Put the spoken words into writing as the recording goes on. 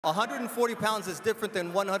140 pounds is different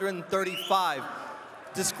than 135.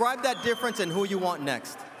 Describe that difference and who you want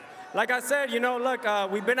next. Like I said, you know, look,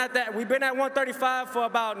 we've been at 135 for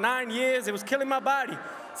about 9 years. It was killing my body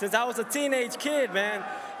since I was a teenage kid, man.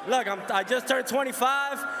 Look, I just turned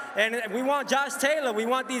 25, and we want Josh Taylor. We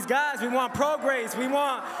want these guys. We want Prograis. We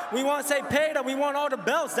want say Pedro. We want all the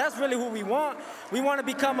belts. That's really who we want. We want to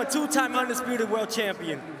become a 2-time undisputed world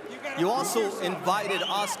champion. You also invited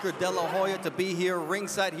Oscar De La Hoya to be here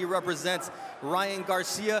ringside. He represents Ryan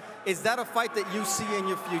Garcia. Is that a fight that you see in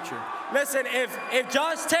your future? Listen, if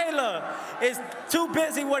Josh Taylor is too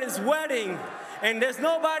busy with his wedding, and there's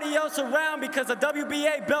nobody else around because the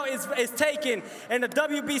WBA belt is taken, and the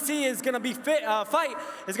WBC is going to be fight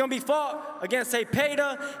is going to be fought against, say,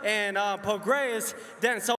 Pedro and Prograis,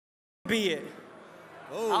 then so be it.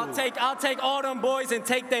 Oh. I'll take all them boys and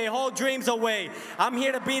take their whole dreams away. I'm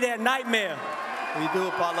here to be their nightmare. We do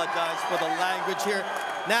apologize for the language here.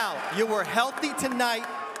 Now, you were healthy tonight,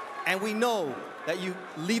 and we know that you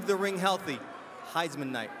leave the ring healthy.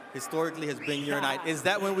 Heisman night historically has been your night. Is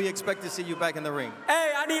that when we expect to see you back in the ring?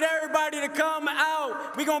 Hey, I need everybody to come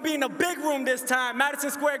out. We're going to be in the big room this time.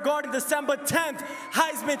 Madison Square Garden, December 10th.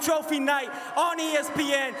 Heisman Trophy night on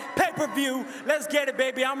ESPN, pay-per-view. Let's get it,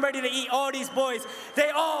 baby. I'm ready to eat all these boys. They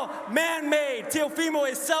all man-made.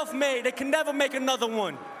 Teofimo is self-made. They can never make another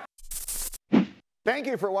one. Thank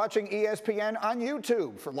you for watching ESPN on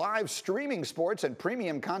YouTube. For live streaming sports and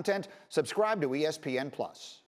premium content, subscribe to ESPN+.